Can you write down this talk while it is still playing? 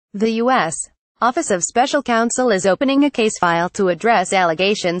The U.S. Office of Special Counsel is opening a case file to address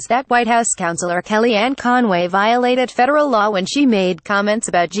allegations that White House Counselor Kellyanne Conway violated federal law when she made comments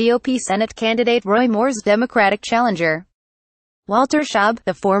about GOP Senate candidate Roy Moore's Democratic challenger. Walter Shaub,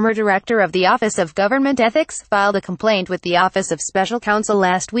 the former director of the Office of Government Ethics, filed a complaint with the Office of Special Counsel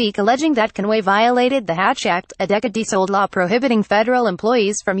last week alleging that Conway violated the Hatch Act, a decadesold law prohibiting federal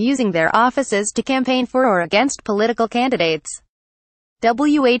employees from using their offices to campaign for or against political candidates.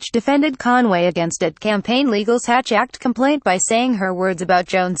 WH defended Conway against a Campaign Legal's Hatch Act complaint by saying her words about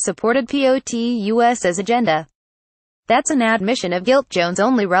Jones supported POTUS's agenda. That's an admission of guilt. Jones'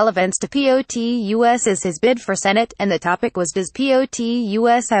 only relevance to POTUS is his bid for Senate, and the topic was, does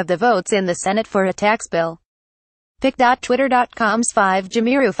POTUS have the votes in the Senate for a tax bill? Pic.twitter.com's 5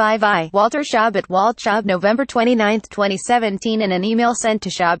 Jamiru 5I. Walter Shaub at Walt Shaub, November 29, 2017. In an email sent to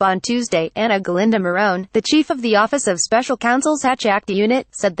Shaub on Tuesday, Anna Galinda Marone, the chief of the Office of Special Counsel's Hatch Act unit,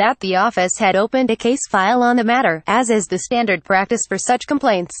 said that the office had opened a case file on the matter, as is the standard practice for such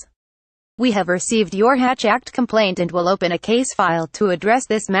complaints. We have received your Hatch Act complaint and will open a case file to address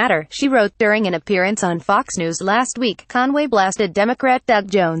this matter, she wrote. During an appearance on Fox News last week, Conway blasted Democrat Doug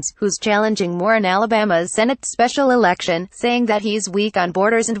Jones, who's challenging Moore in Alabama's Senate special election, saying that he's weak on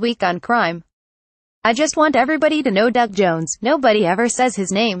borders and weak on crime. I just want everybody to know Doug Jones. Nobody ever says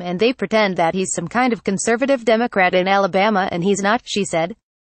his name, and they pretend that he's some kind of conservative Democrat in Alabama, and he's not, she said.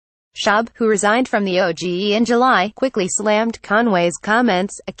 Shaub, who resigned from the OGE in July, quickly slammed Conway's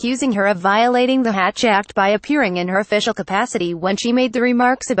comments, accusing her of violating the Hatch Act by appearing in her official capacity when she made the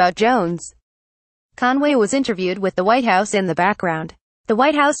remarks about Jones. Conway was interviewed with the White House in the background. The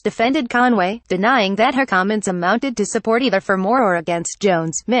White House defended Conway, denying that her comments amounted to support either for Moore or against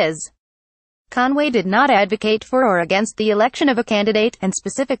Jones. Ms. Conway did not advocate for or against the election of a candidate, and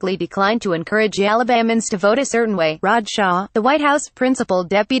specifically declined to encourage Alabamans to vote a certain way, Rod Shaw, the White House principal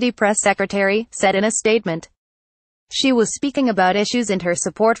deputy press secretary, said in a statement. She was speaking about issues and her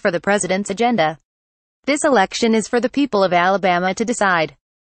support for the president's agenda. This election is for the people of Alabama to decide.